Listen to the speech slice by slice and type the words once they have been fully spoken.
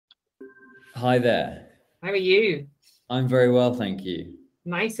Hi there. How are you? I'm very well, thank you.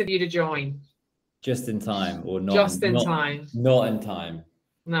 Nice of you to join. Just in time, or not in Just in time. not in time.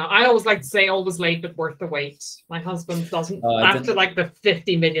 No, I always like to say always late but worth the wait. My husband doesn't, I after don't like the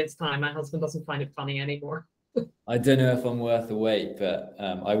 50 millionth time, my husband doesn't find it funny anymore. I don't know if I'm worth the wait, but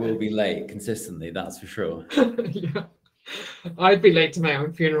I will be late consistently, that's for sure. Yeah. I'd be late to my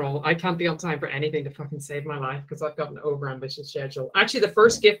own funeral. I can't be on time for anything to fucking save my life because I've got an overambitious schedule. Actually, the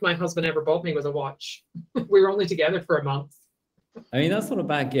first gift my husband ever bought me was a watch. We were only together for a month. I mean, that's not a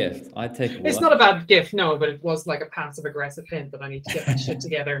bad gift. I'd take a It's watch. not a bad gift, no, but it was like a passive aggressive hint that I need to get my shit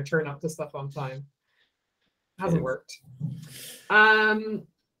together and turn up to stuff on time. Hasn't Cheers. worked.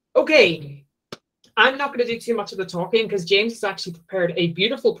 Okay. I'm not going to do too much of the talking because James has actually prepared a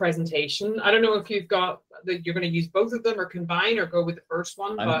beautiful presentation. I don't know if you're going to use both of them or combine or go with the first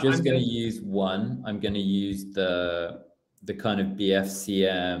one. I'm just going to use one. I'm going to use the kind of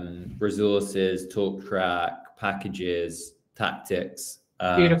BFCM resources, talk track, packages, tactics,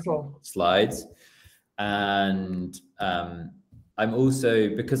 beautiful slides. And I'm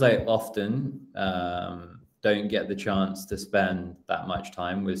also, because I often don't get the chance to spend that much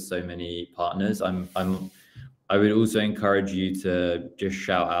time with so many partners, I would also encourage you to just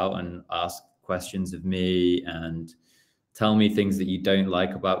shout out and ask questions of me and tell me things that you don't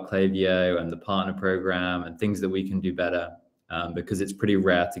like about Klaviyo and the partner program and things that we can do better, because it's pretty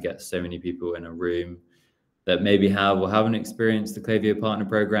rare to get so many people in a room that maybe have or haven't experienced the Klaviyo partner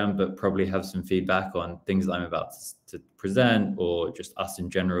program, but probably have some feedback on things that I'm about to present or just us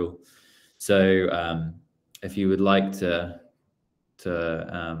in general. So if you would like to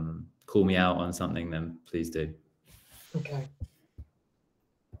call me out on something, then please do. Okay.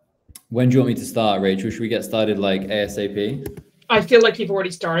 When do you want me to start, Rachel? Should we get started like ASAP? I feel like you've already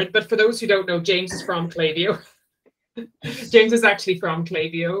started, but for those who don't know, James is from Klaviyo. James is actually from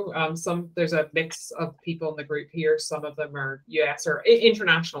Klaviyo. There's a mix of people in the group here. Some of them are US or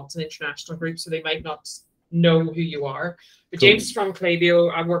international. It's an international group, so they might not know who you are. But cool. James is from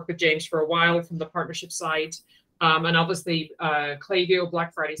Klaviyo. I've worked with James for a while from the partnership side. And obviously, Klaviyo,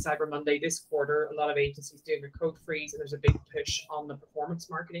 Black Friday, Cyber Monday, this quarter, a lot of agencies doing their code freeze, and there's a big push on the performance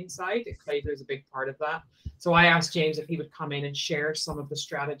marketing side. Klaviyo is a big part of that. So I asked James if he would come in and share some of the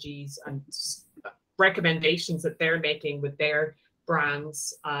strategies and recommendations that they're making with their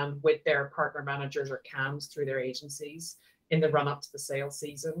brands, with their partner managers or CAMs through their agencies in the run up to the sales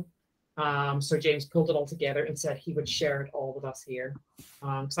season. So James pulled it all together and said he would share it all with us here.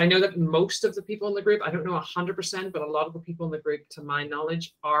 Because I know that most of the people in the group, I don't know 100%, but a lot of the people in the group, to my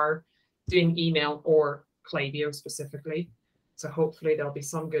knowledge, are doing email or Klaviyo specifically. So hopefully there'll be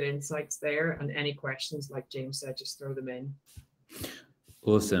some good insights there, and any questions, like James said, just throw them in.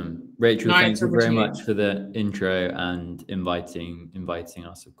 Awesome. Rachel, thank you very much for the intro and inviting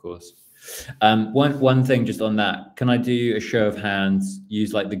us, of course. One thing just on that, can I do a show of hands,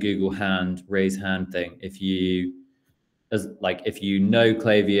 use like the Google raise hand thing? If you know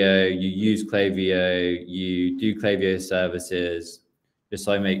Klaviyo, you use Klaviyo, you do Klaviyo services, just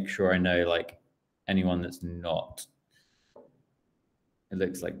so I make sure I know like anyone that's not. It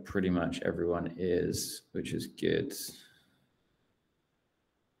looks like pretty much everyone is, which is good.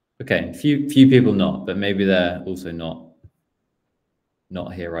 Okay, few people not, but maybe they're also not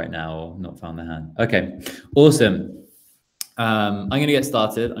here right now or not found their hand. Okay, awesome. I'm going to get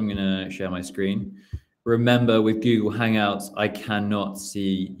started. I'm going to share my screen. Remember, with Google Hangouts, I cannot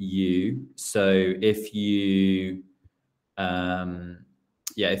see you. So if you,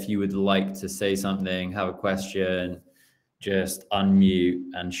 if you would like to say something, have a question, just unmute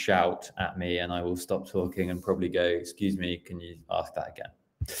and shout at me, and I will stop talking and probably go, excuse me, can you ask that again?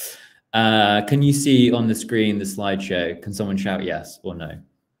 Can you see on the screen the slideshow? Can someone shout yes or no?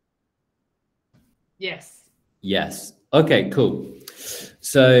 Yes. Yes. Okay, cool.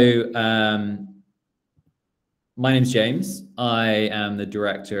 So my name's James. I am the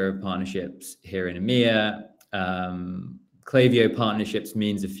Director of Partnerships here in EMEA. Klaviyo Partnerships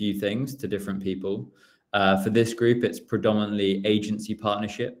means a few things to different people. For this group, it's predominantly agency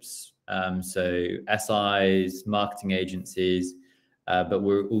partnerships. So SIs, marketing agencies, but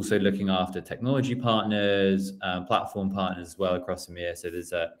we're also looking after technology partners, platform partners as well across EMEA. So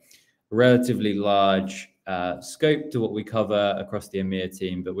there's a relatively large scope to what we cover across the EMEA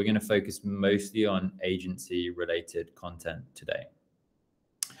team, but we're going to focus mostly on agency-related content today.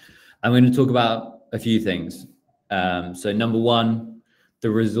 I'm going to talk about a few things. So number one, the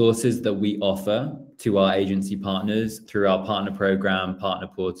resources that we offer to our agency partners through our partner program, partner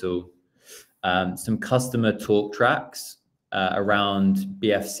portal, some customer talk tracks around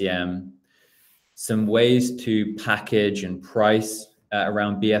BFCM, some ways to package and price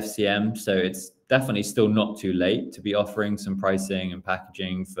around BFCM. So it's definitely still not too late to be offering some pricing and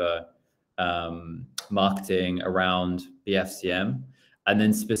packaging for marketing around BFCM, and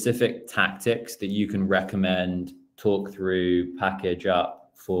then specific tactics that you can recommend, talk through, package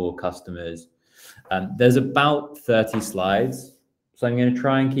up for customers. There's about 30 slides. So I'm going to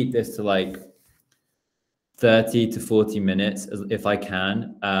try and keep this to like 30 to 40 minutes if I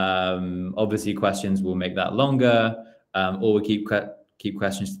can. Obviously questions will make that longer, or we'll keep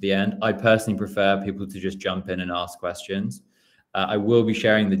questions to the end. I personally prefer people to just jump in and ask questions. I will be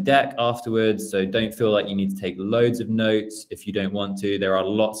sharing the deck afterwards, so don't feel like you need to take loads of notes if you don't want to. There are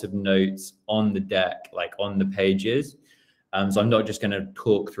lots of notes on the deck, like on the pages. So I'm not just going to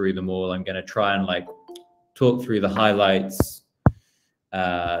talk through them all. I'm going to try and like talk through the highlights.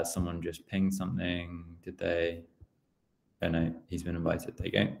 Someone just pinged something. Did they? Oh no, he's been invited. There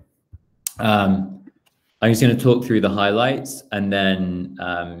you go. I'm just going to talk through the highlights, and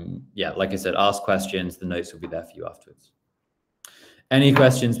then, yeah, like I said, ask questions. The notes will be there for you afterwards. Any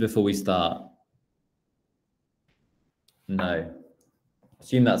questions before we start? No.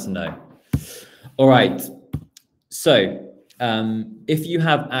 Assume that's a no. All right. So if you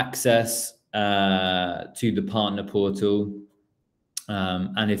have access to the partner portal,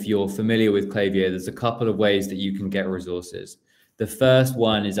 and if you're familiar with Klaviyo, there's a couple of ways that you can get resources. The first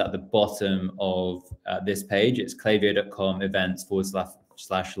one is at the bottom of this page. It's klaviyo.com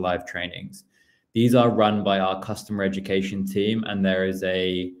events/live trainings. These are run by our customer education team, and there is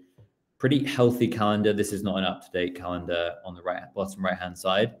a pretty healthy calendar. This is not an up-to-date calendar on the bottom right-hand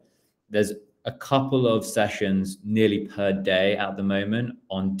side. There's a couple of sessions nearly per day at the moment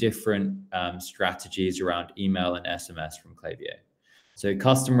on different strategies around email and SMS from Klaviyo. So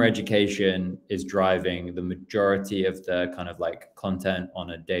customer education is driving the majority of the kind of like content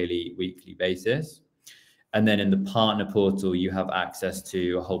on a daily, weekly basis. And then in the partner portal, you have access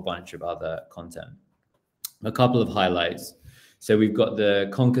to a whole bunch of other content. A couple of highlights. So we've got the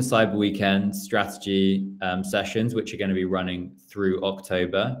Conquer Cyber Weekend strategy sessions, which are going to be running through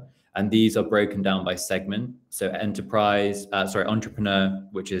October. And these are broken down by segment. So entrepreneur,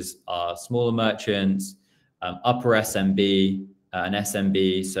 which is our smaller merchants, upper SMB, and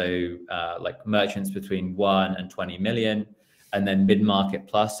SMB, so like merchants between 1 and 20 million, and then mid-market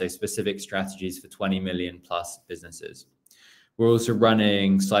plus, so specific strategies for 20 million plus businesses. We're also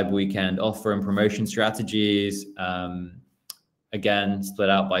running Cyber Weekend offer and promotion strategies, again, split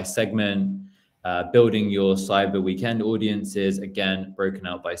out by segment, building your Cyber Weekend audiences, again, broken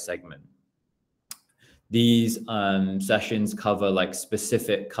out by segment. These sessions cover like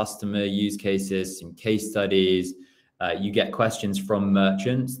specific customer use cases, some case studies. You get questions from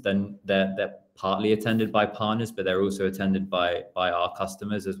merchants, then they're partly attended by partners, but they're also attended by our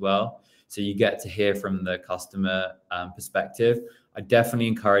customers as well. So you get to hear from the customer perspective. I definitely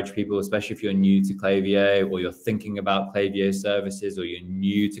encourage people, especially if you're new to Klaviyo or you're thinking about Klaviyo services or you're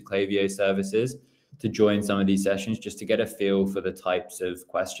new to Klaviyo services, to join some of these sessions just to get a feel for the types of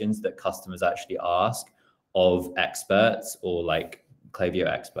questions that customers actually ask of experts or like Klaviyo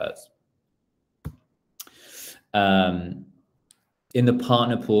experts. In the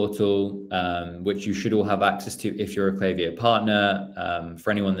partner portal, which you should all have access to if you're a Klaviyo partner.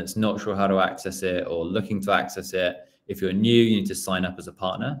 For anyone that's not sure how to access it or looking to access it, if you're new, you need to sign up as a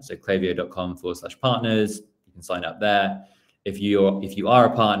partner. So klaviyo.com/partners, you can sign up there. If you are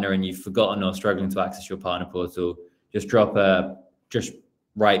a partner and you've forgotten or struggling to access your partner portal, just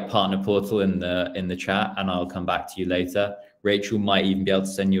write partner portal in the chat, and I'll come back to you later. Rachel might even be able to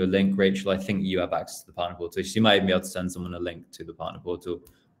send you a link. Rachel, I think you have access to the partner portal. She might even be able to send someone a link to the partner portal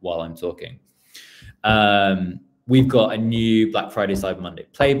while I'm talking. We've got a new Black Friday Cyber Monday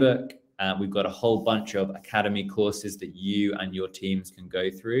playbook. We've got a whole bunch of academy courses that you and your teams can go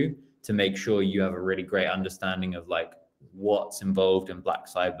through to make sure you have a really great understanding of like what's involved in Black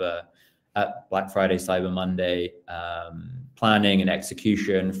Friday Cyber Monday planning and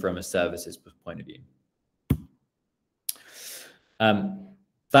execution from a services point of view.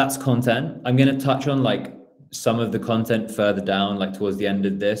 That's content. I'm going to touch on like some of the content further down, like towards the end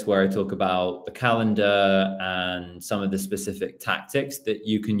of this, where I talk about the calendar and some of the specific tactics that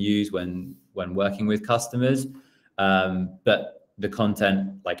you can use when working with customers. But the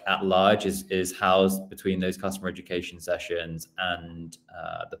content like at large is housed between those customer education sessions and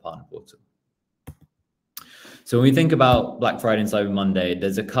the partner portal. So when we think about Black Friday and Cyber Monday,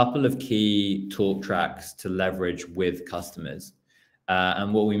 there's a couple of key talk tracks to leverage with customers.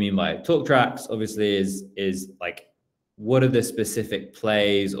 And what we mean by talk tracks, obviously, is like, what are the specific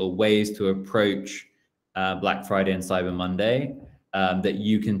plays or ways to approach Black Friday and Cyber Monday that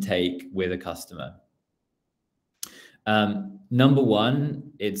you can take with a customer? Number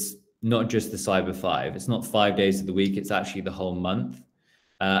one, it's not just the Cyber 5. It's not 5 days of the week. It's actually the whole month.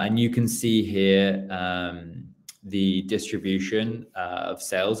 And you can see here the distribution of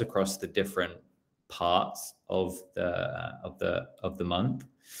sales across the different parts of the month.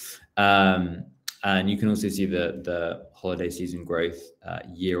 And you can also see the holiday season growth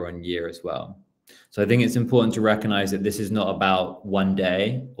year on year as well. So I think it's important to recognize that this is not about one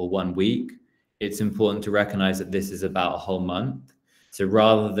day or 1 week. It's important to recognize that this is about a whole month. So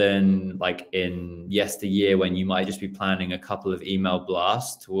rather than like in yesteryear, when you might just be planning a couple of email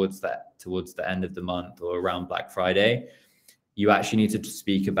blasts towards the end of the month or around Black Friday, you actually need to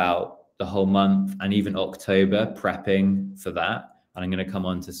speak about the whole month and even October, prepping for that. And I'm going to come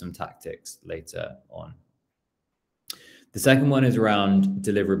on to some tactics later on. The second one is around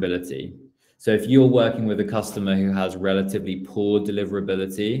deliverability. So if you're working with a customer who has relatively poor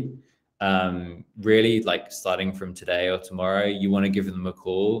deliverability, really like starting from today or tomorrow, you want to give them a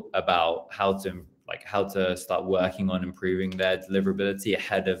call about how to start working on improving their deliverability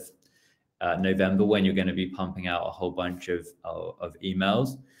ahead of November, when you're going to be pumping out a whole bunch of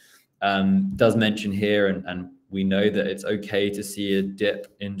emails. Does mention here, and we know that it's okay to see a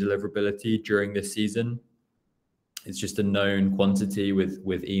dip in deliverability during this season. It's just a known quantity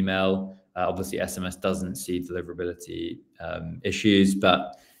with email. Obviously, SMS doesn't see deliverability issues,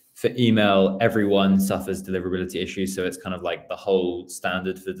 but for email, everyone suffers deliverability issues. So it's kind of like the whole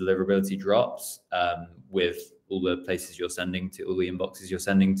standard for deliverability drops with all the places you're sending to, all the inboxes you're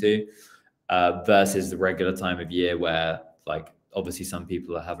sending to, versus the regular time of year where, like, obviously some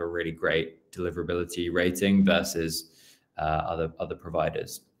people have a really great deliverability rating versus other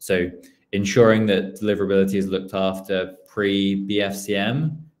providers. So ensuring that deliverability is looked after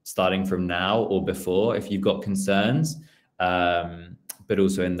pre-BFCM, starting from now or before if you've got concerns, but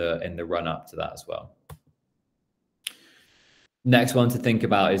also in the run up to that as well. Next one to think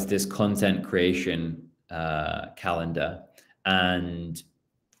about is this content creation calendar and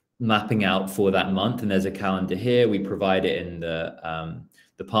mapping out for that month. And there's a calendar here. We provide it in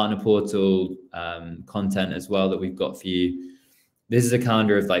the partner portal content as well that we've got for you. This is a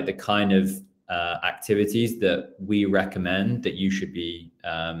calendar of like the kind of activities that we recommend that you should be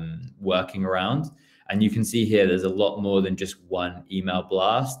working around. And you can see here, there's a lot more than just one email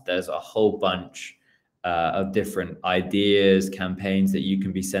blast. There's a whole bunch of different ideas, campaigns that you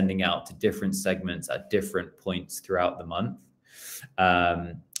can be sending out to different segments at different points throughout the month.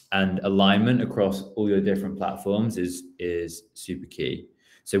 And alignment across all your different platforms is super key.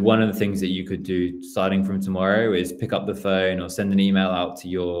 So one of the things that you could do starting from tomorrow is pick up the phone or send an email out to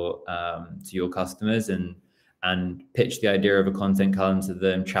your customers and pitch the idea of a content calendar to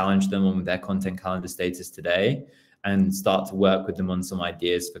them, challenge them on their content calendar status today, and start to work with them on some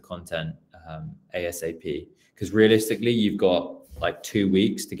ideas for content ASAP. Because realistically, you've got like 2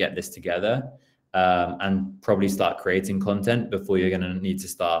 weeks to get this together and probably start creating content before you're going to need to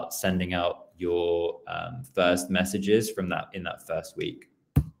start sending out your first messages from in that first week.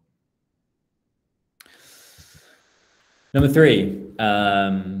 Number 3,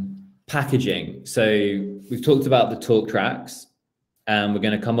 packaging. So we've talked about the talk tracks, and we're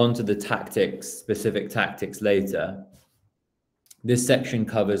going to come on to the specific tactics later. This section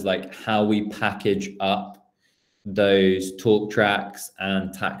covers like how we package up those talk tracks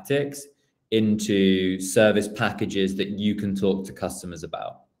and tactics into service packages that you can talk to customers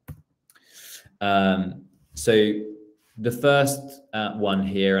about. So the first one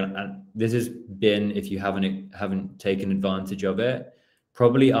here, and this has been, if you haven't taken advantage of it,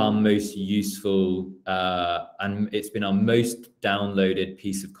 probably our most useful, and it's been our most downloaded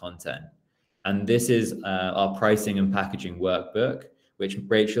piece of content. And this is our pricing and packaging workbook, which,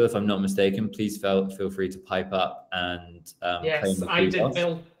 Rachel, if I'm not mistaken, please feel free to pipe up and yes, I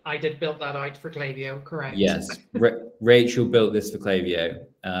did build that out for Klaviyo, correct? Yes, Rachel built this for Klaviyo,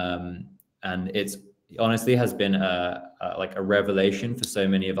 and it's honestly has been like a revelation for so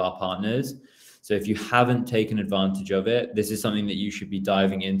many of our partners. So if you haven't taken advantage of it, this is something that you should be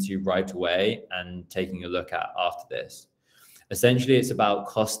diving into right away and taking a look at after this. Essentially, it's about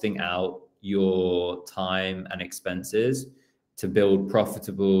costing out your time and expenses to build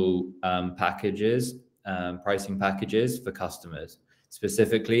profitable packages, pricing packages for customers,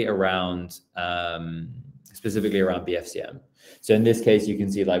 specifically around BFCM. So in this case, you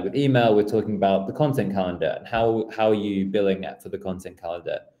can see, like with email, we're talking about the content calendar and how are you billing that for the content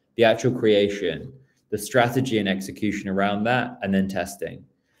calendar, the actual creation, the strategy and execution around that, and then testing.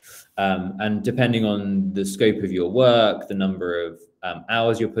 And depending on the scope of your work, the number of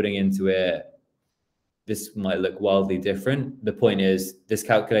hours you're putting into it, this might look wildly different. The point is, this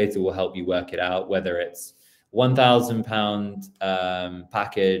calculator will help you work it out, whether it's £1,000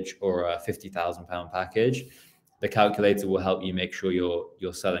 package or a £50,000 package, the calculator will help you make sure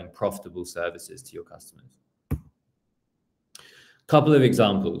you're selling profitable services to your customers. Couple of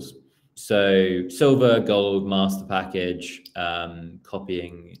examples. So silver, gold, master package,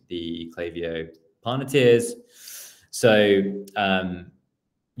 copying the Klaviyo partner tiers. So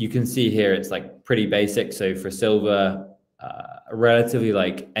you can see here it's like pretty basic. So for silver, a relatively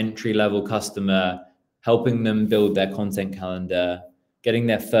like entry-level customer, helping them build their content calendar, getting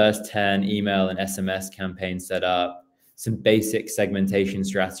their first 10 email and SMS campaigns set up, some basic segmentation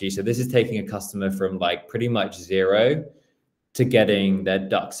strategy. So this is taking a customer from like pretty much zero to getting their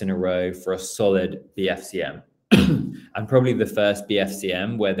ducks in a row for a solid BFCM. And probably the first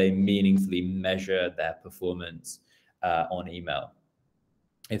BFCM where they meaningfully measure their performance on email.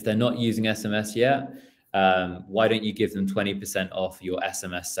 If they're not using SMS yet, why don't you give them 20% off your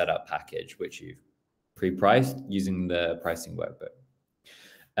SMS setup package, which you've pre-priced using the pricing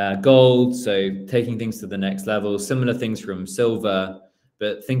workbook. Gold, so taking things to the next level, similar things from silver,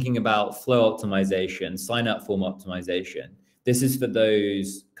 but thinking about flow optimization, sign-up form optimization. This is for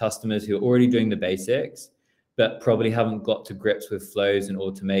those customers who are already doing the basics, but probably haven't got to grips with flows and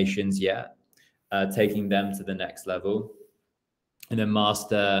automations yet, taking them to the next level. And then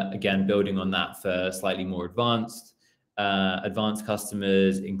master, again, building on that for slightly more advanced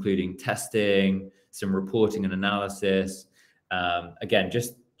customers, including testing, some reporting and analysis. Again,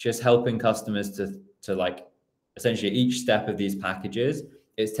 just helping customers to like essentially each step of these packages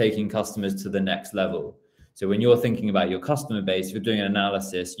is taking customers to the next level. So when you're thinking about your customer base, if you're doing an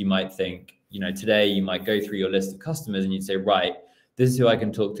analysis, you might think, today you might go through your list of customers and you'd say, right, this is who I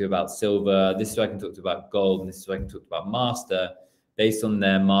can talk to about silver, this is who I can talk to about gold, and this is who I can talk to about master, based on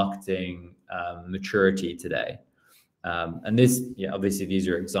their marketing maturity today. And this, obviously these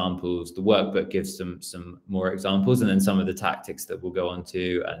are examples. The workbook gives some more examples, and then some of the tactics that we'll go on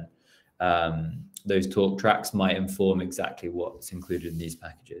to, and those talk tracks might inform exactly what's included in these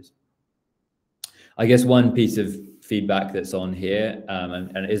packages. I guess one piece of feedback that's on here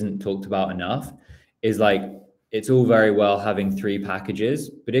and isn't talked about enough is like, it's all very well having 3 packages,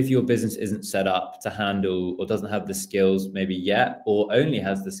 but if your business isn't set up to handle or doesn't have the skills maybe yet, or only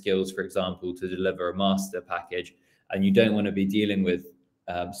has the skills, for example, to deliver a master package, and you don't want to be dealing with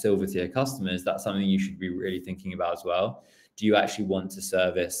silver tier customers, that's something you should be really thinking about as well. Do you actually want to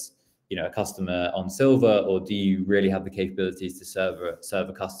service a customer on silver, or do you really have the capabilities to serve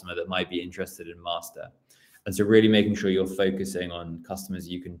a customer that might be interested in master? And so really making sure you're focusing on customers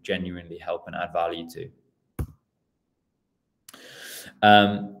you can genuinely help and add value to.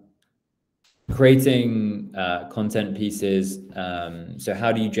 Creating content pieces. So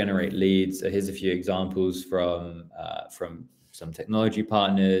how do you generate leads? So here's a few examples from some technology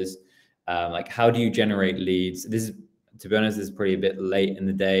partners. Like, how do you generate leads? This is, to be honest, this is probably a bit late in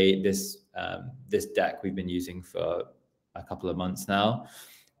the day. This deck we've been using for a couple of months now,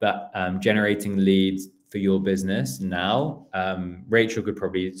 but generating leads for your business now, Rachel could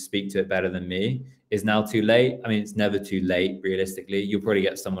probably speak to it better than me. Is now too late? I mean, it's never too late, realistically. You'll probably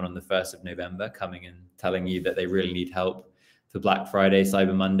get someone on the 1st of November coming and telling you that they really need help for Black Friday,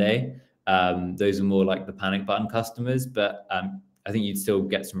 Cyber Monday. Those are more like the panic button customers, but I think you'd still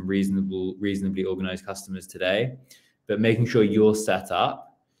get some reasonably organized customers today. But making sure you're set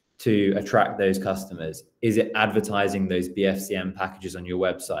up to attract those customers. Is it advertising those BFCM packages on your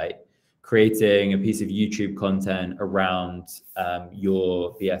website? Creating a piece of YouTube content around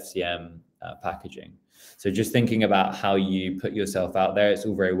your BFCM packaging. So just thinking about how you put yourself out there. It's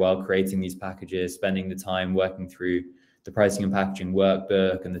all very well creating these packages, spending the time working through the pricing and packaging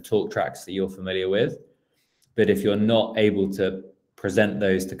workbook and the talk tracks that you're familiar with. But if you're not able to present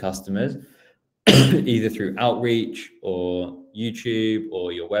those to customers, either through outreach or YouTube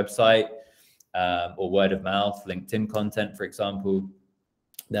or your website or word of mouth, LinkedIn content, for example,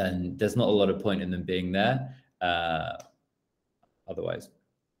 then there's not a lot of point in them being there otherwise.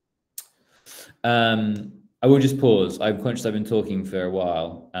 I will just pause. I'm conscious I've been talking for a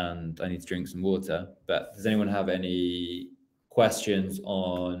while and I need to drink some water, but does anyone have any questions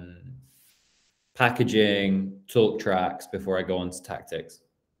on packaging, talk tracks before I go on to tactics?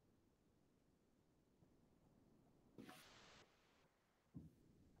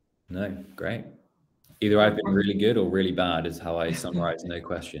 No, great. Either I've been really good or really bad is how I summarize no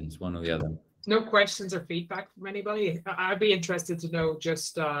questions, one or the other. No questions or feedback from anybody. I'd be interested to know,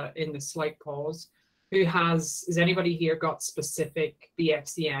 just in the slight pause, has anybody here got specific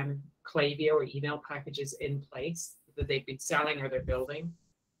BFCM Klaviyo or email packages in place that they've been selling or they're building?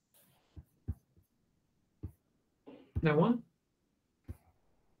 No one?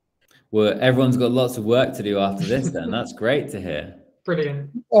 Well, everyone's got lots of work to do after this then. That's great to hear. Brilliant.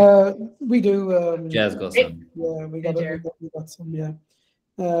 We do. Jazz got some. Yeah, we got some, yeah.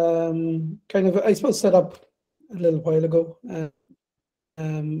 Kind of, I suppose, set up a little while ago,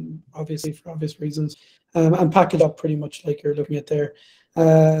 obviously for obvious reasons, and packaged up pretty much like you're looking at there.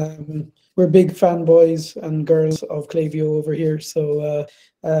 We're big fanboys and girls of Klaviyo over here, so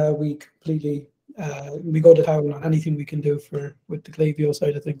we completely we go to town on anything we can do with the Klaviyo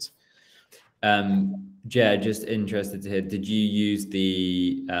side of things. Jed, just interested to hear, did you use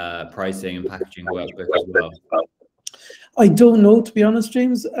the pricing and packaging workbook as well? I don't know, to be honest,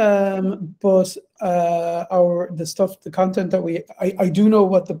 James, but the content that I do know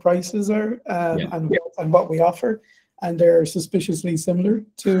what the prices are, and what we offer, and they're suspiciously similar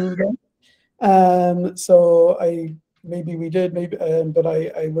to them. So maybe we did, but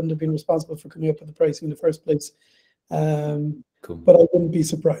I wouldn't have been responsible for coming up with the pricing in the first place. Cool. But I wouldn't be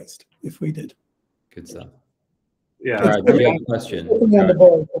surprised if we did. Good stuff. Yeah. All right, do you have a question? On the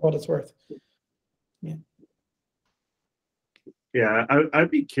ball for what it's worth. Yeah. Yeah, I'd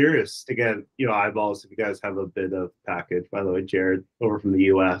be curious, again, eyeballs, if you guys have a bit of package. By the way, Jared over from the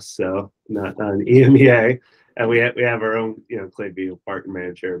US, so not an EMEA, and we have our own Klaviyo partner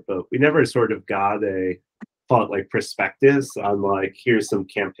manager, but we never sort of got a prospectus on here's some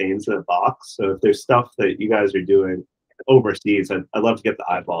campaigns in a box. So if there's stuff that you guys are doing overseas, I'd love to get the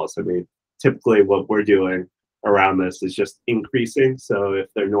eyeballs. I mean, typically what we're doing around this is just increasing. So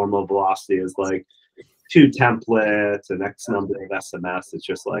if their normal velocity is 2 templates and X number of SMS, it's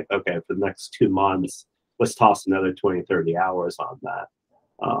just okay, for the next 2 months, let's toss another 20, 30 hours on that.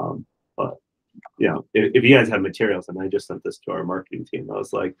 But if you guys have materials, and I just sent this to our marketing team, I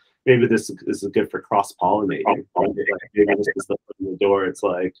was like, maybe this is good for cross-pollinating. Maybe this is the foot in the door. It's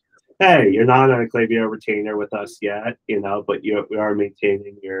hey, you're not on a Klaviyo retainer with us yet, but we are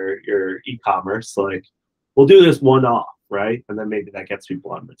maintaining your e-commerce. We'll do this one-off, right? And then maybe that gets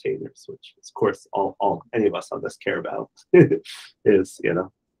people on retainers, which of course all any of us on this care about is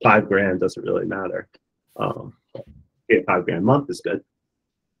 $5,000 doesn't really matter. $5,000 a month is good.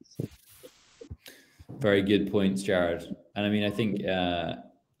 Very good points, Jared. And I mean, I think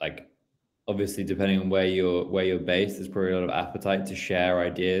obviously depending on where you're based, there's probably a lot of appetite to share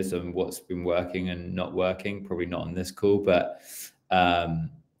ideas on what's been working and not working. Probably not on this call, but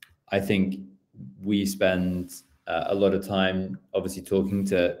I think we spend a lot of time obviously talking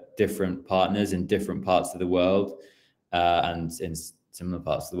to different partners in different parts of the world, and in similar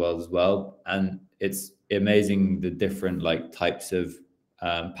parts of the world as well. And it's amazing the different types of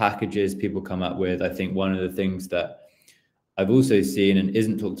packages people come up with. I think one of the things that I've also seen and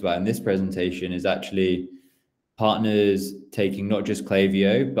isn't talked about in this presentation is actually partners taking not just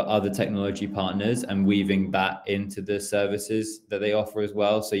Klaviyo, but other technology partners and weaving that into the services that they offer as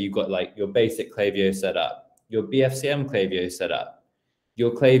well. So you've got your basic Klaviyo setup, your BFCM Klaviyo setup,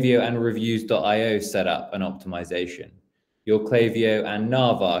 your Klaviyo and reviews.io setup and optimization, your Klaviyo and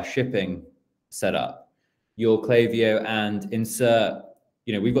Narvar shipping setup, your Klaviyo and insert.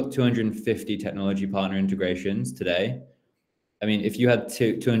 We've got 250 technology partner integrations today. I mean, if you had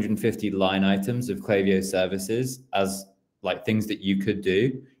 250 line items of Klaviyo services as things that you could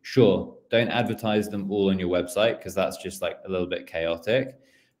do, sure, don't advertise them all on your website because that's just a little bit chaotic,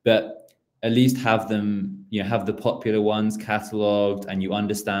 but at least have them, have the popular ones cataloged, and you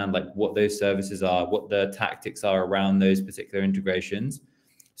understand what those services are, what the tactics are around those particular integrations,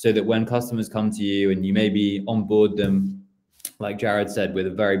 so that when customers come to you and you maybe onboard them, like Jared said, with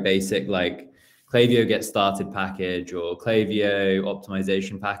a very basic Klaviyo Get Started package or Klaviyo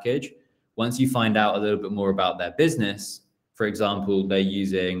optimization package, once you find out a little bit more about their business, for example, they're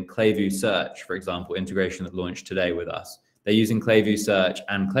using Klaviyo Search, for example, integration that launched today with us. They're using Klaviyo Search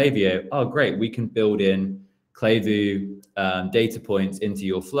and Klaviyo. Oh, great. We can build in Klaviyo data points into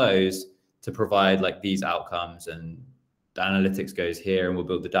your flows to provide these outcomes, and the analytics goes here, and we'll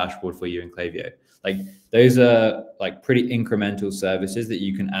build the dashboard for you in Klaviyo. Those are pretty incremental services that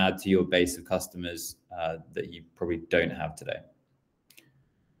you can add to your base of customers that you probably don't have today.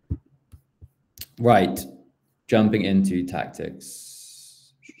 Right, jumping into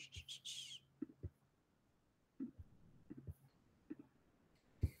tactics.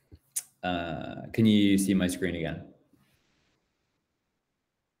 Can you see my screen again?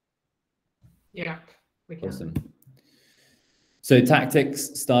 Yeah, we can. Awesome. So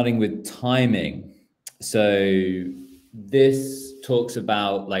tactics, starting with timing. So this talks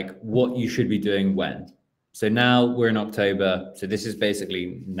about what you should be doing when. So now we're in October. So this is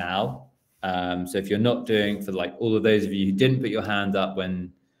basically now. So if you're not doing, for all of those of you who didn't put your hand up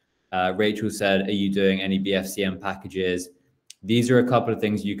when Rachel said, are you doing any BFCM packages? These are a couple of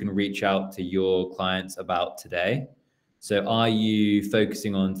things you can reach out to your clients about today. So are you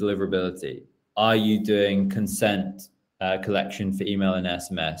focusing on deliverability? Are you doing consent collection for email and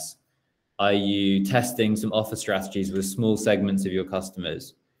SMS? Are you testing some offer strategies with small segments of your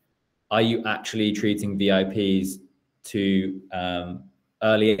customers? Are you actually treating VIPs to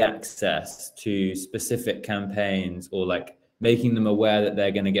early access to specific campaigns, or like making them aware that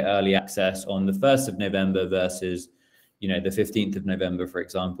they're going to get early access on the 1st of November versus, you know, the 15th of November, for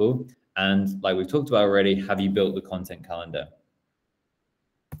example? And like we've talked about already, have you built the content calendar?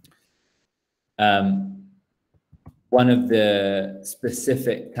 One of the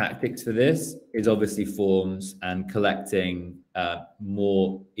specific tactics for this is obviously forms and collecting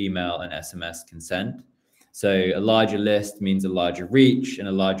more email and SMS consent. So a larger list means a larger reach, and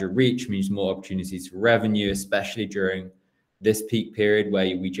a larger reach means more opportunities for revenue, especially during this peak period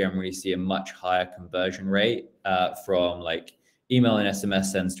where we generally see a much higher conversion rate from like email and SMS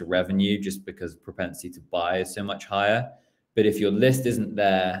sends to revenue, just because propensity to buy is so much higher. But if your list isn't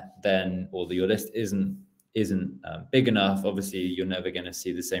there, then, or your list isn't big enough, obviously you're never going to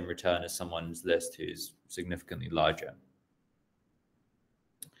see the same return as someone's list who's significantly larger.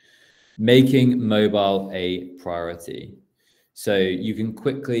 Making mobile a priority. So you can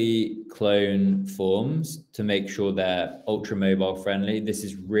quickly clone forms to make sure they're ultra mobile friendly. This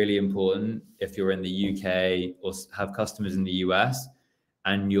is really important if you're in the UK or have customers in the US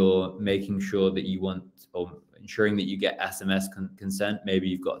and you're making sure that you want, or ensuring that you get SMS consent. Maybe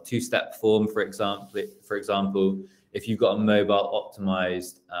you've got a two-step form, for example, if you've got a mobile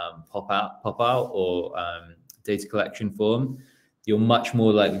optimized pop-out or data collection form, you're much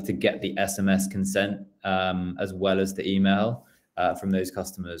more likely to get the SMS consent as well as the email from those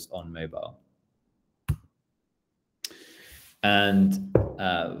customers on mobile. And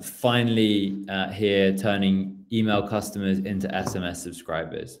finally, here, turning email customers into SMS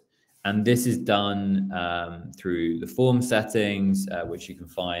subscribers. And this is done through the form settings, which you can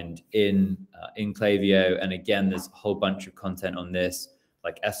find in Klaviyo. And again, there's a whole bunch of content on this,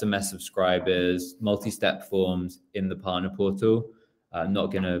 like SMS subscribers, multi-step forms in the partner portal. I'm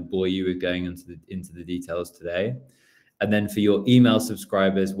not going to bore you with going into the details today. And then for your email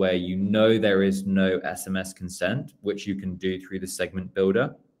subscribers, where you know there is no SMS consent, which you can do through the segment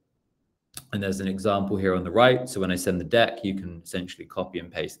builder. And there's an example here on the right. So when I send the deck, you can essentially copy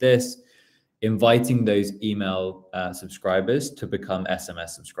and paste this, inviting those email subscribers to become SMS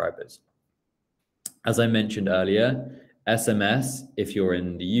subscribers. As I mentioned earlier, SMS, if you're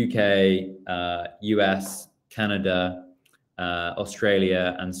in the UK, US, Canada,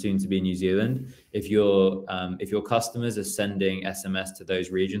 Australia, and soon to be New Zealand, if your customers are sending SMS to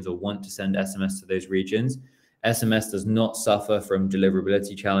those regions or want to send SMS to those regions, SMS does not suffer from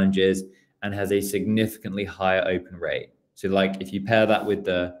deliverability challenges and has a significantly higher open rate. So like if you pair that with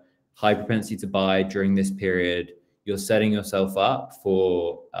the high propensity to buy during this period, you're setting yourself up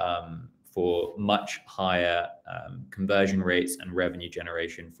for much higher conversion rates and revenue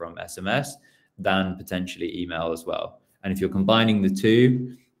generation from SMS than potentially email as well. And if you're combining the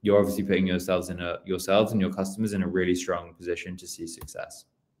two, you're obviously putting yourselves and your customers in a really strong position to see success.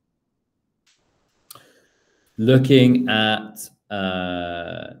 Looking at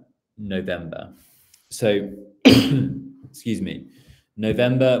November. So, excuse me,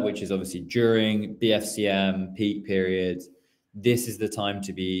 November, which is obviously during BFCM peak periods, this is the time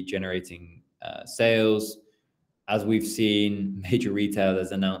to be generating sales. As we've seen, major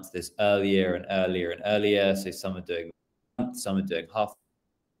retailers announce this earlier and earlier and earlier. So some are doing some are doing half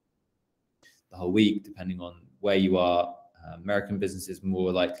the whole week, depending on where you are. American businesses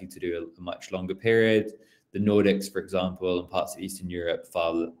more likely to do a much longer period. The Nordics, for example, and parts of Eastern Europe,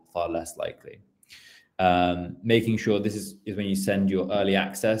 far less likely. Making sure this is when you send your early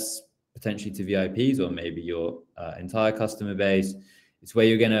access, potentially to VIPs or maybe your entire customer base. It's where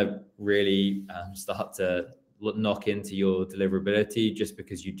you're going to really start to knock into your deliverability, just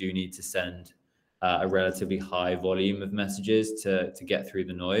because you do need to send a relatively high volume of messages to get through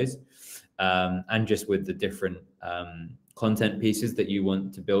the noise. And just with the different content pieces that you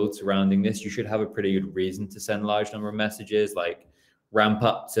want to build surrounding this, you should have a pretty good reason to send a large number of messages, like ramp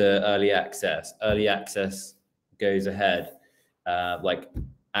up to early access. Early access goes ahead, like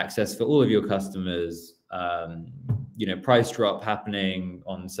access for all of your customers, price drop happening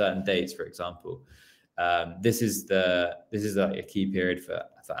on certain dates, for example. This is like a key period for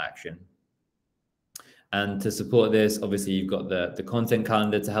action. And to support this, obviously you've got the content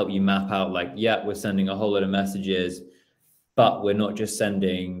calendar to help you map out, like, yeah, we're sending a whole lot of messages, but we're not just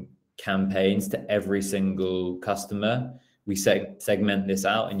sending campaigns to every single customer. We segment this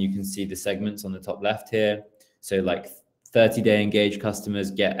out, and you can see the segments on the top left here. So like 30-day engaged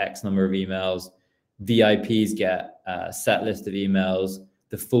customers get X number of emails. VIPs get a set list of emails.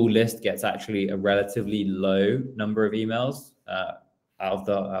 The full list gets actually a relatively low number of emails out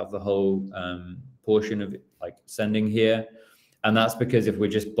of the whole portion of like sending here. And that's because if we're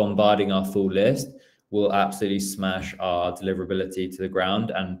just bombarding our full list, we'll absolutely smash our deliverability to the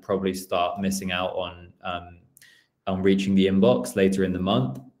ground and probably start missing out on reaching the inbox later in the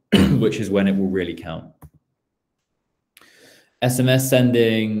month, which is when it will really count. SMS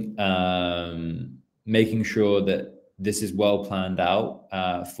sending, making sure that this is well planned out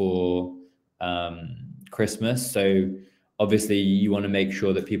for Christmas. So obviously you want to make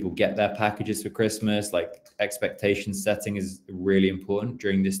sure that people get their packages for Christmas. Like expectation setting is really important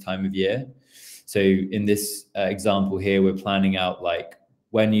during this time of year. So in this example here, we're planning out like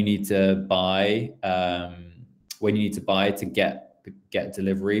when you need to buy, to get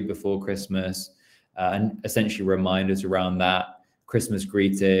delivery before Christmas, and essentially reminders around that, Christmas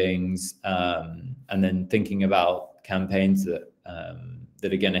greetings, and then thinking about campaigns that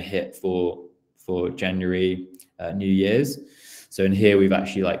that are going to hit for January, New Year's. So in here we've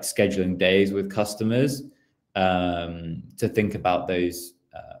actually like scheduling days with customers to think about those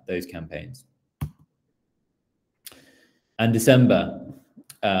campaigns. And December,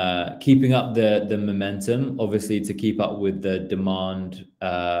 keeping up the momentum, obviously to keep up with the demand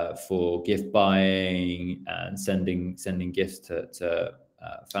for gift buying and sending gifts to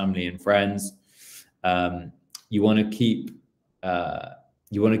family and friends. You want to keep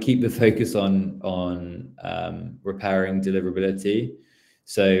the focus on repairing deliverability.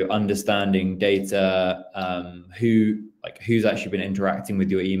 So understanding data, who's actually been interacting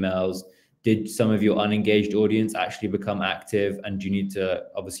with your emails. Did some of your unengaged audience actually become active? And do you need to,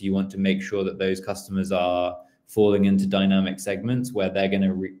 obviously you want to make sure that those customers are falling into dynamic segments where they're going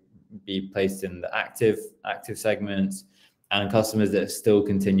to be placed in the active segments, and customers that are still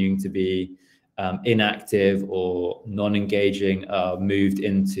continuing to be inactive or non-engaging are moved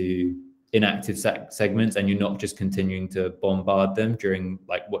into inactive segments, and you're not just continuing to bombard them during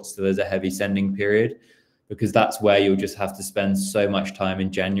like what still is a heavy sending period, because that's where you'll just have to spend so much time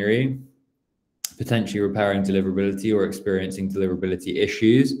in January potentially repairing deliverability or experiencing deliverability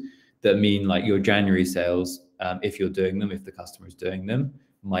issues that mean like your January sales, if you're doing them, if the customer is doing them,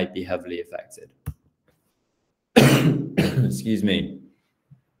 might be heavily affected. Excuse me.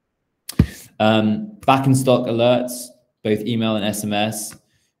 Back in stock alerts, both email and SMS.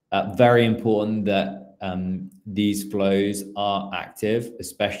 Very important that these flows are active,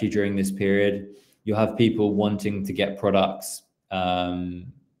 especially during this period. You'll have people wanting to get products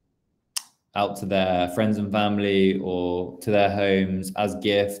out to their friends and family or to their homes as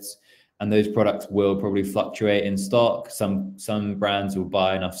gifts, and those products will probably fluctuate in stock. Some brands will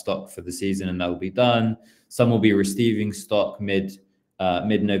buy enough stock for the season and that'll be done. Some will be receiving stock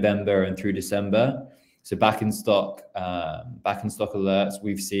mid-November and through December. So back in stock alerts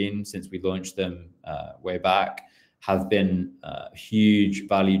we've seen since we launched them way back have been a huge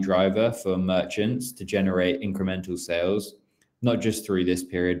value driver for merchants to generate incremental sales, not just through this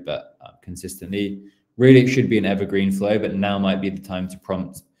period, but consistently. Really, it should be an evergreen flow, but now might be the time to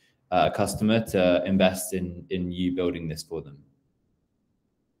prompt a customer to invest in you building this for them.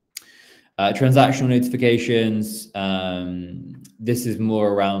 Transactional notifications. This is more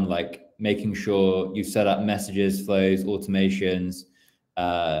around like making sure you've set up messages, flows, automations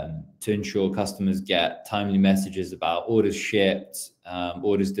to ensure customers get timely messages about orders shipped,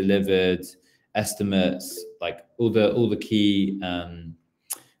 orders delivered, estimates, like all the key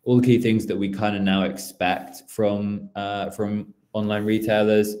things that we kind of now expect from online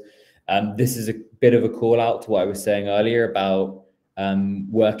retailers. This is a bit of a call out to what I was saying earlier about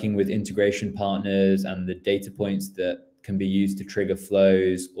working with integration partners and the data points that can be used to trigger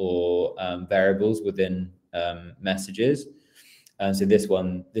flows or variables within messages. And so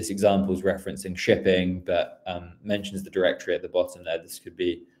this example is referencing shipping, but mentions the directory at the bottom there. This could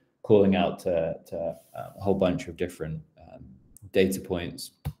be calling out to a whole bunch of different data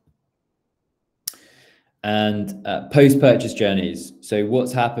points. And post-purchase journeys. So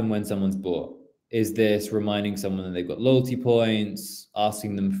what's happened when someone's bought? Is this reminding someone that they've got loyalty points,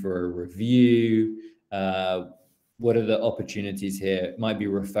 asking them for a review? What are the opportunities here? It might be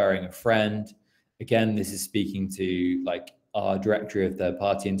referring a friend. Again, this is speaking to like our directory of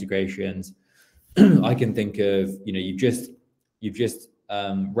third-party integrations. I can think of, you've just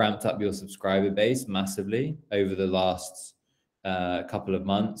ramped up your subscriber base massively over the last couple of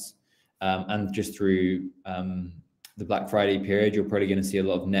months. And just through the Black Friday period, you're probably going to see a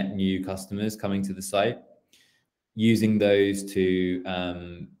lot of net new customers coming to the site. Using those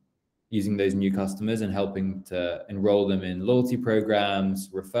to using those new customers and helping to enroll them in loyalty programs,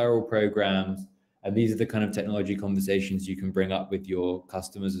 referral programs. And these are the kind of technology conversations you can bring up with your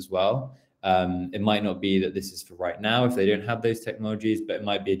customers as well. It might not be that this is for right now if they don't have those technologies, but it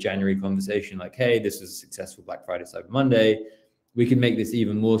might be a January conversation like, hey, this was a successful Black Friday, Cyber Monday. We can make this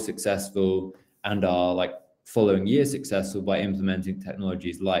even more successful and our like following year successful by implementing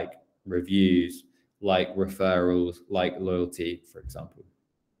technologies like reviews, like referrals, like loyalty, for example.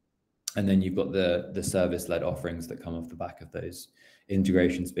 And then you've got the service-led offerings that come off the back of those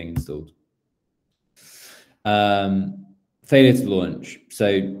integrations being installed. Failure to launch.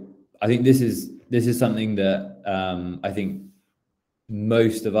 So I think this is something that I think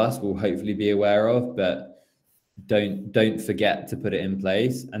most of us will hopefully be aware of, but don't forget to put it in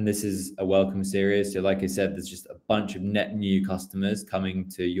place. And this is a welcome series. So like I said, there's just a bunch of net new customers coming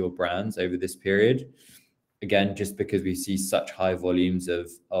to your brands over this period. Again, just because we see such high volumes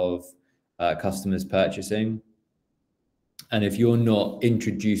of customers purchasing. And if you're not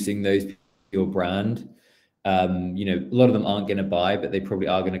introducing those to your brand, you know, a lot of them aren't going to buy, but they probably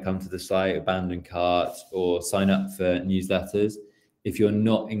are going to come to the site, abandon carts, or sign up for newsletters. If you're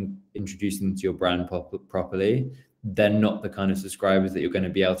not introducing them to your brand properly, they're not the kind of subscribers that you're going to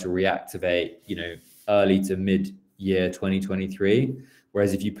be able to reactivate, you know, early to mid-year 2023.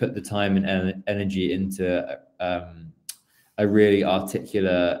 Whereas if you put the time and energy into a really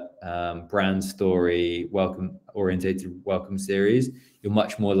articulate brand story, orientated welcome series, you're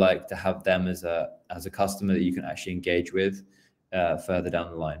much more likely to have them as a customer that you can actually engage with further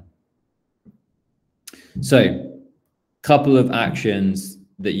down the line. So, couple of actions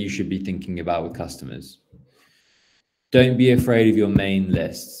that you should be thinking about with customers. Don't be afraid of your main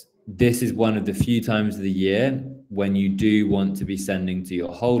lists. This is one of the few times of the year when you do want to be sending to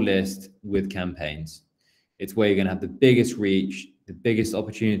your whole list with campaigns. It's where you're going to have the biggest reach, the biggest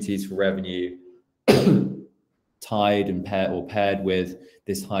opportunities for revenue, tied and paired with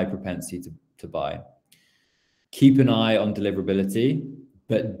this high propensity to buy. Keep an eye on deliverability,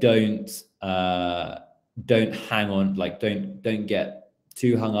 but don't hang on, like don't get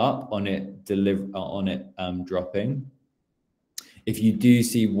too hung up on it dropping. If you do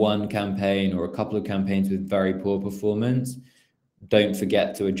see one campaign or a couple of campaigns with very poor performance, don't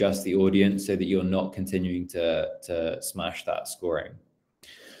forget to adjust the audience so that you're not continuing to smash that scoring.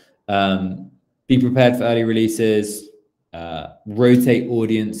 Be prepared for early releases, rotate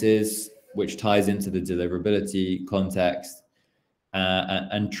audiences, which ties into the deliverability context,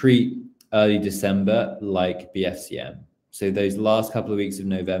 and treat early December like BFCM. So those last couple of weeks of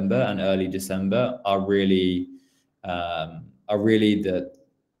November and early December are really the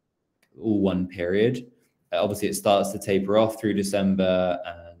all one period. Obviously, it starts to taper off through December,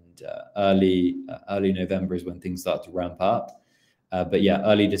 and early November is when things start to ramp up. But yeah,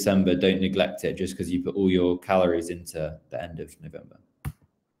 early December, don't neglect it just because you put all your calories into the end of November.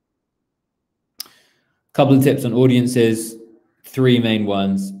 Couple of tips on audiences, 3 main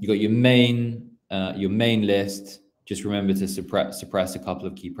ones. You got your main list. Just remember to suppress a couple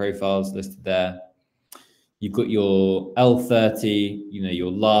of key profiles listed there. You've got your L30, you know,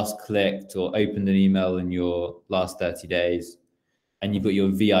 your last clicked or opened an email in your last 30 days. And you've got your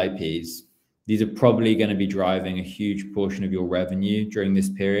VIPs. These are probably going to be driving a huge portion of your revenue during this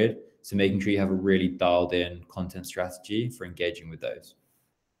period. So making sure you have a really dialed in content strategy for engaging with those.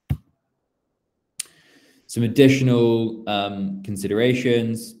 Some additional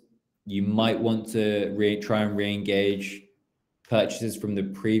considerations. You might want to try and re-engage purchases from the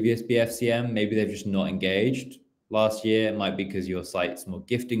previous BFCM. Maybe they've just not engaged last year. It might be because your site's more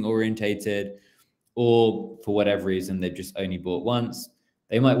gifting orientated, or for whatever reason, they've just only bought once.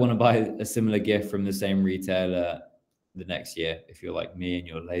 They might want to buy a similar gift from the same retailer the next year. If you're like me and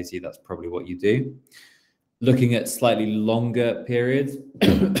you're lazy, that's probably what you do. Looking at slightly longer periods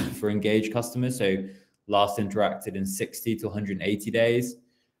for engaged customers. So last interacted in 60 to 180 days.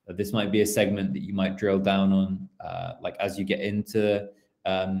 This might be a segment that you might drill down on, like as you get into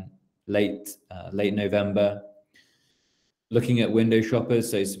late November. Looking at window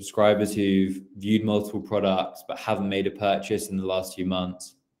shoppers, so subscribers who've viewed multiple products but haven't made a purchase in the last few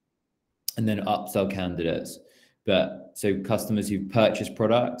months, and then upsell candidates. But so customers who've purchased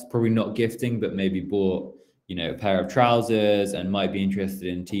products, probably not gifting, but maybe bought, you know, a pair of trousers and might be interested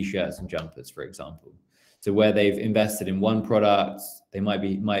in t-shirts and jumpers, for example. So where they've invested in one product, they might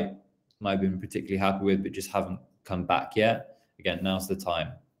have been particularly happy with, but just haven't come back yet. Again, now's the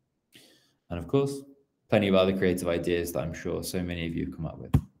time. And of course, plenty of other creative ideas that I'm sure so many of you have come up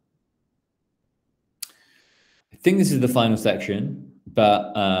with. I think this is the final section,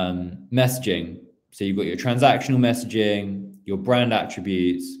 but messaging. So you've got your transactional messaging, your brand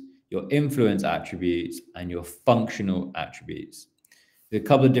attributes, your influence attributes, and your functional attributes. There's a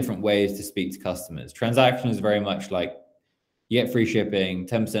couple of different ways to speak to customers. Transactional is very much like you get free shipping,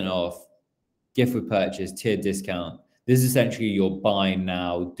 10% off, gift with purchase, tiered discount. This is essentially you're buying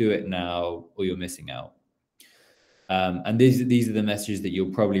now, do it now, or you're missing out. And these are the messages that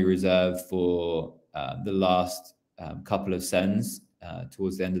you'll probably reserve for the last couple of sends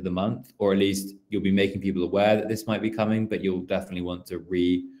towards the end of the month, or at least you'll be making people aware that this might be coming, but you'll definitely want to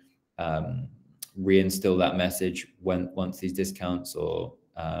reinstill that message once these discounts or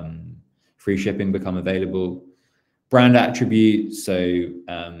free shipping become available. Brand attributes. So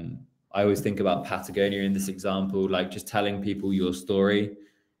I always think about Patagonia in this example, like just telling people your story.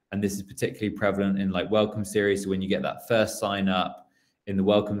 And this is particularly prevalent in like welcome series. So when you get that first sign up in the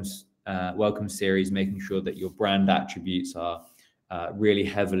welcome series, making sure that your brand attributes are really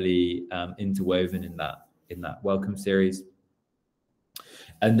heavily interwoven in that welcome series.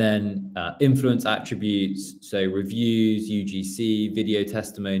 And then influence attributes, so reviews, UGC, video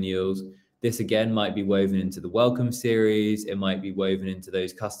testimonials. This again might be woven into the welcome series. It might be woven into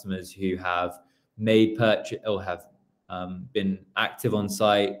those customers who have made purchase or have been active on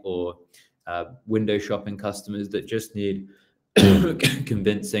site, or window shopping customers that just need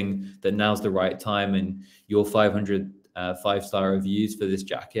convincing that now's the right time, and your 500 5-star reviews for this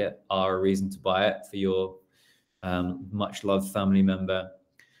jacket are a reason to buy it for your much loved family member.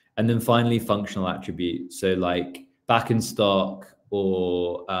 And then finally, functional attributes. So like back in stock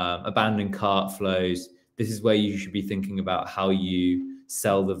or abandoned cart flows. This is where you should be thinking about how you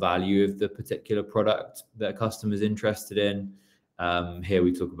sell the value of the particular product that a customer is interested in. Here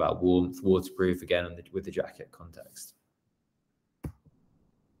we talk about warmth, waterproof, again with the jacket context.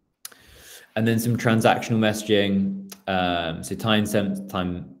 And then some transactional messaging. So time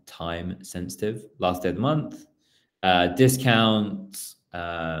sensitive, last day of the month, discounts,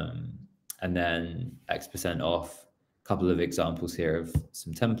 and then X% off. A couple of examples here of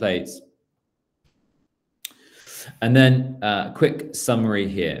some templates. And then quick summary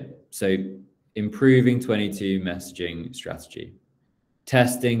here. So improving 22 messaging strategy,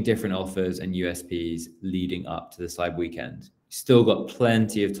 testing different offers and USPs leading up to the Cyber Weekend. Still got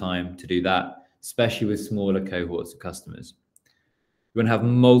plenty of time to do that, especially with smaller cohorts of customers. You're gonna have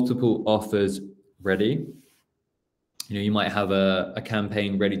multiple offers ready. You know, you might have a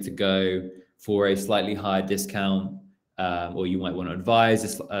campaign ready to go for a slightly higher discount, or you might want to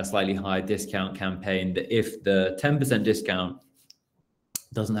advise a slightly higher discount campaign that if the 10% discount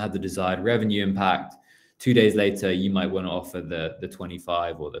doesn't have the desired revenue impact, 2 days later, you might want to offer the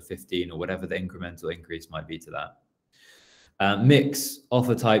 25 or the 15 or whatever the incremental increase might be to that. Mix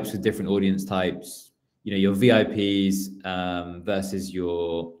offer types with different audience types, you know, your VIPs versus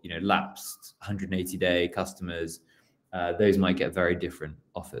your, you know, lapsed 180-day customers. Those might get very different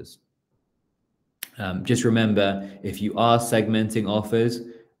offers. Just remember, if you are segmenting offers,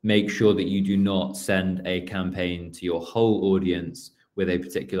 make sure that you do not send a campaign to your whole audience with a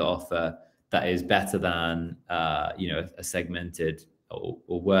particular offer that is better than, you know, a segmented or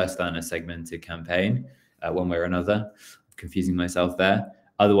worse than a segmented campaign, one way or another. I'm confusing myself there.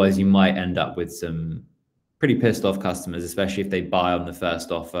 Otherwise, you might end up with some pretty pissed off customers, especially if they buy on the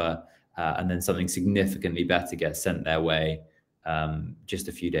first offer and then something significantly better gets sent their way just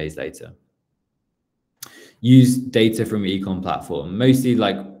a few days later. Use data from your ecom platform, mostly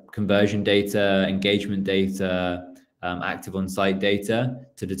like conversion data, engagement data, active on-site data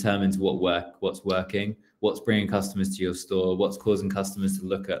to determine what's working, what's bringing customers to your store, what's causing customers to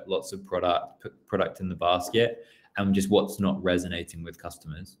look at lots of product in the basket, and just what's not resonating with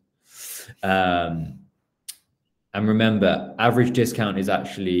customers. And remember, average discount is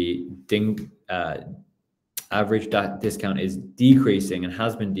actually discount is decreasing and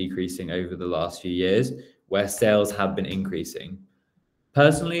has been decreasing over the last few years, where sales have been increasing.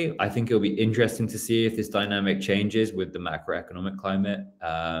 Personally, I think it'll be interesting to see if this dynamic changes with the macroeconomic climate.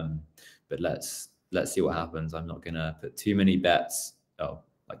 But let's see what happens. I'm not gonna put too many bets,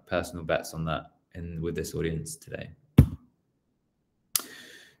 like personal bets on that with this audience today.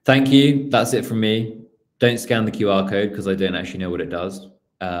 Thank you. That's it from me. Don't scan the QR code because I don't actually know what it does.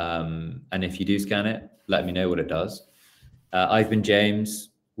 And if you do scan it, let me know what it does. I've been James.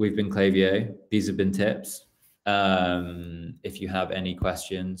 We've been Klaviyo. These have been tips. If you have any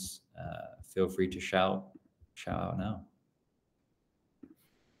questions, feel free to shout out now.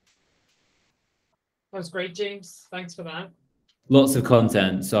 That was great, James. Thanks for that. Lots of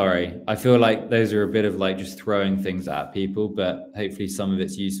content. Sorry. I feel like those are a bit of like just throwing things at people, but hopefully some of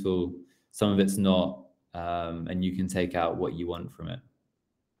it's useful, some of it's not, and you can take out what you want from it.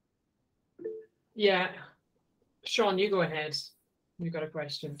 Yeah. Sean, you go ahead. You've got a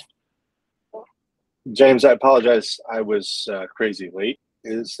question. James, I apologize. I was crazy late.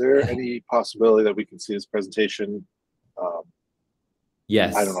 Is there any possibility that we can see this presentation?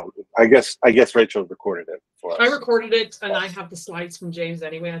 Yes. I don't know. I guess Rachel recorded it for us. I recorded it, and I have the slides from James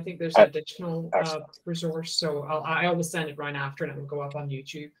anyway. I think there's an additional resource, so I always send it right after, and it will go up on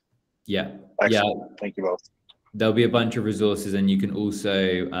YouTube. Yeah. Excellent. Yeah. Thank you both. There'll be a bunch of resources, and you can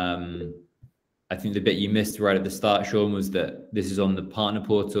also, I think the bit you missed right at the start, Sean, was that this is on the partner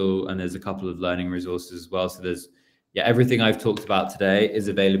portal, and there's a couple of learning resources as well. So there's, yeah, everything I've talked about today is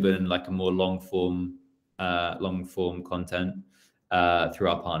available in like a more long form content through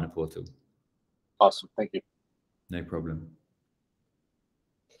our partner portal. Awesome. Thank you. No problem.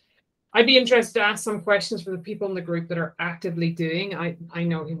 I'd be interested to ask some questions for the people in the group that are actively doing, I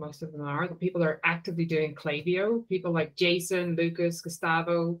know who most of them are, the people that are actively doing Klaviyo, people like Jason, Lucas,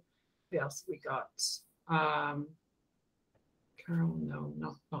 Gustavo. Who else we got? Carol,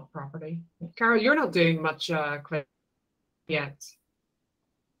 no, not properly. Carol, you're not doing much Klaviyo yet.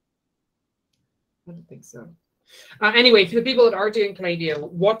 I don't think so. Anyway, for the people that are doing Klaviyo,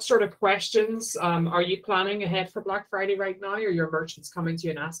 what sort of questions are you planning ahead for Black Friday right now? Are your merchants coming to you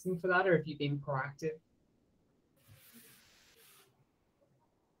and asking for that, or have you been proactive?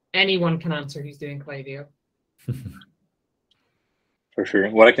 Anyone can answer who's doing Klaviyo. For sure.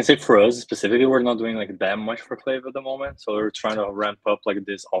 What I can say for us specifically, we're not doing like that much for Klaviyo at the moment. So we're trying to ramp up like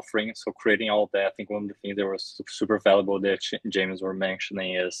this offering. So creating all of that, I think one of the things that was super valuable that James were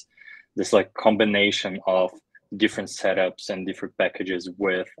mentioning is this like combination of different setups and different packages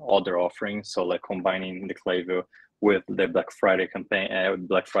with other offerings. So like combining the Klaviyo with the Black Friday campaign,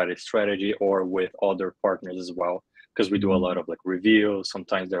 Black Friday strategy, or with other partners as well. Because we do a lot of like reviews.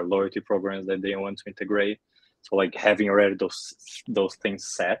 Sometimes there are loyalty programs that they want to integrate. So like having already those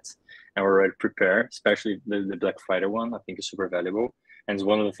things set and we're already prepared, especially the Black Friday one, I think is super valuable. And it's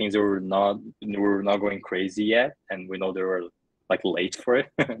one of the things that we're not going crazy yet, and we know they were like late for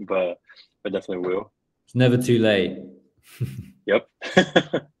it, but definitely will. It's never too late. Yep.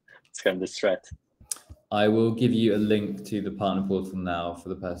 It's kind of the strat. I will give you a link to the partner portal now for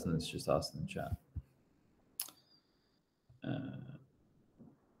the person that's just asked in the chat.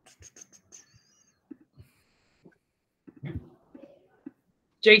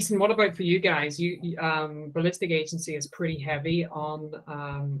 Jason, what about for you guys? Ballistic Agency is pretty heavy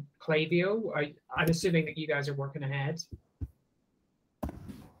on Klaviyo. I'm assuming that you guys are working ahead.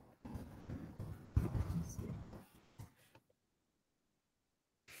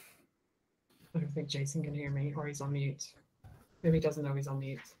 I don't think Jason can hear me, or he's on mute. Maybe he doesn't know he's on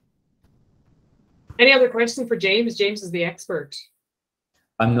mute. Any other question for James? James is the expert.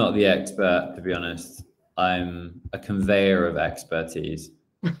 I'm not the expert, to be honest. I'm a conveyor of expertise.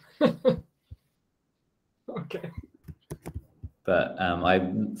 Okay. But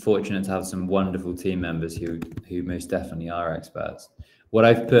I'm fortunate to have some wonderful team members who most definitely are experts. What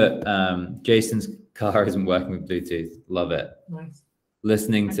I've put, Jason's car isn't working with Bluetooth. Love it. Nice.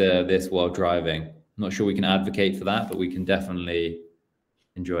 Listening to this while driving. I'm not sure we can advocate for that, but we can definitely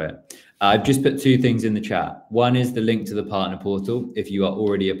enjoy it. I've just put two things in the chat. One is the link to the partner portal if you are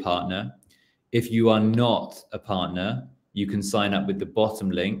already a partner. If you are not a partner, you can sign up with the bottom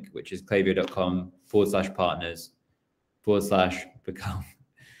link, which is klaviyo.com/partners/become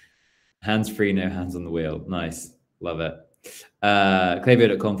hands-free, no hands on the wheel. Nice. Love it.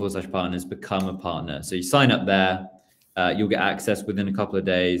 klaviyo.com/partners, become a partner. So you sign up there. You'll get access within a couple of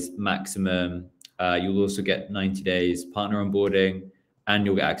days maximum. You'll also get 90 days partner onboarding, and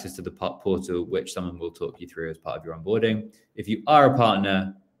you'll get access to the portal, which someone will talk you through as part of your onboarding. If you are a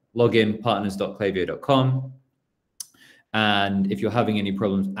partner, log in partners.klaviyo.com. And if you're having any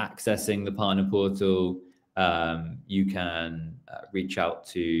problems accessing the partner portal, you can reach out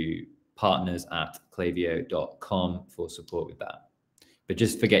to partners@klaviyo.com for support with that. But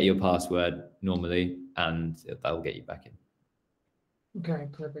just forget your password normally, and that'll get you back in. Okay,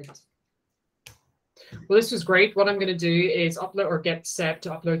 perfect. Well, this was great. What I'm going to do is upload or get Seb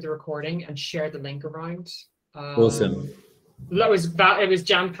to upload the recording and share the link around. Awesome. It was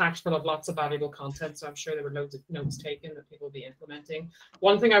jam-packed full of lots of valuable content, so I'm sure there were loads of notes taken that people will be implementing.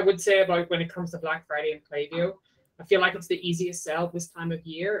 One thing I would say about when it comes to Black Friday and Klaviyo, I feel like it's the easiest sell this time of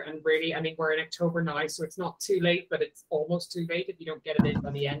year, and really, I mean, we're in October now, so it's not too late, but it's almost too late if you don't get it in by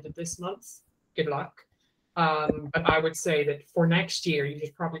the end of this month. Good luck. But I would say that for next year, you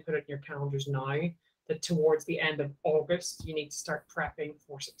should probably put it in your calendars now, that towards the end of August, you need to start prepping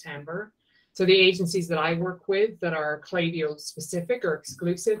for September. So the agencies that I work with that are Klaviyo specific or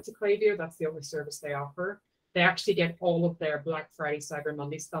exclusive to Klaviyo, that's the only service they offer. They actually get all of their Black Friday, Cyber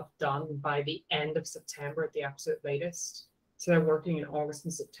Monday stuff done by the end of September at the absolute latest. So they're working in August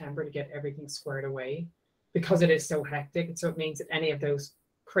and September to get everything squared away because it is so hectic. And so it means that any of those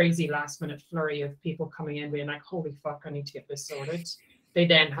crazy last minute flurry of people coming in being like, holy fuck, I need to get this sorted. They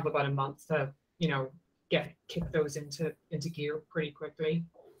then have about a month to, you know, kick those into gear pretty quickly.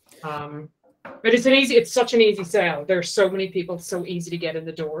 But it's such an easy sell. There's so many people, so easy to get in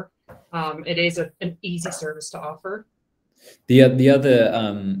the door. It is an easy service to offer. The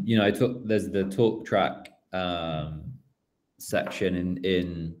other, you know, there's the talk track section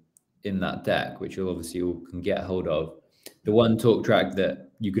in that deck, which you'll obviously all can get hold of. The one talk track that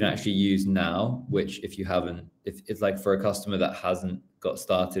you can actually use now, which if you haven't, if it's like for a customer that hasn't got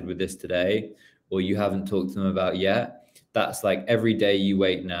started with this today, or you haven't talked to them about yet, that's like every day you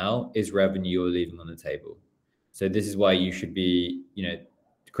wait now is revenue you're leaving on the table. So this is why you should be, you know,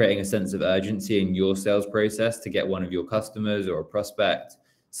 creating a sense of urgency in your sales process to get one of your customers or a prospect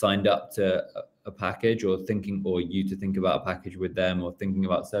signed up to a package, or you to think about a package with them, or thinking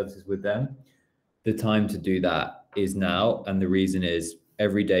about services with them. The time to do that is now. And the reason is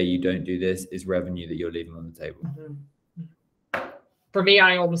every day you don't do this is revenue that you're leaving on the table. Mm-hmm. For me,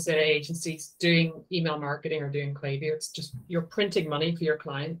 I almost say to agencies doing email marketing or doing Klaviyo, it's just you're printing money for your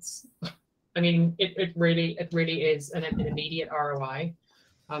clients. I mean, it really is an immediate ROI.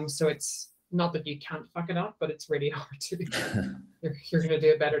 So it's not that you can't fuck it up, but it's really hard to do. You're going to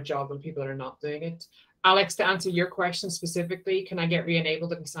do a better job when people are not doing it. Alex, to answer your question specifically, can I get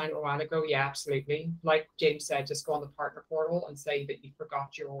re-enabled if we signed a while ago? Yeah, absolutely. Like James said, just go on the partner portal and say that you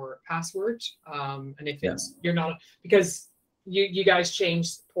forgot your password. And if you're not, because you guys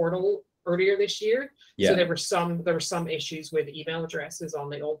changed the portal earlier this year. So there were some issues with email addresses on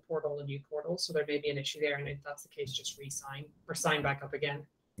the old portal and new portal. So there may be an issue there. And if that's the case, just re-sign or sign back up again.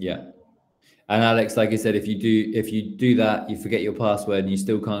 Yeah. And Alex, like I said, if you do that, you forget your password and you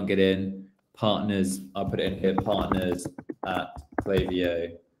still can't get in, partners, I'll put it in here,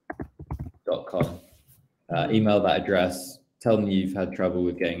 partners@klaviyo.com. Email that address, tell them you've had trouble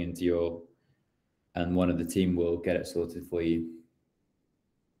with getting into and one of the team will get it sorted for you.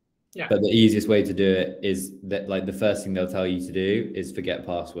 Yeah. But the easiest way to do it is that, like, the first thing they'll tell you to do is forget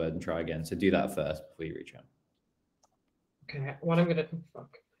password and try again. So do that first before you reach out. Okay, what I'm going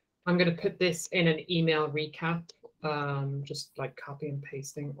to put this in an email recap, just like copy and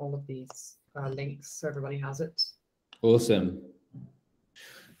pasting all of these links so everybody has it. Awesome.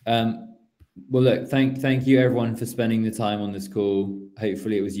 Well, look, thank you everyone for spending the time on this call.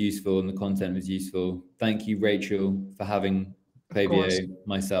 Hopefully it was useful and the content was useful. Thank you, Rachel, for having Klaviyo,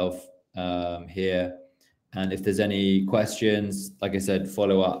 myself here. And if there's any questions, like I said,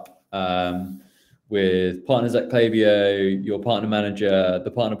 follow up with partners at Klaviyo, your partner manager,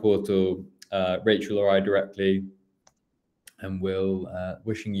 the partner portal, Rachel or I directly. And we'll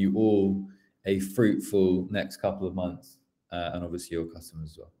wishing you all a fruitful next couple of months, and obviously your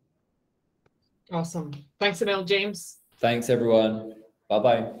customers as well. Awesome. Thanks, Emil, James. Thanks, everyone.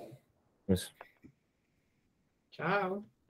 Bye-bye. Yes. Ciao.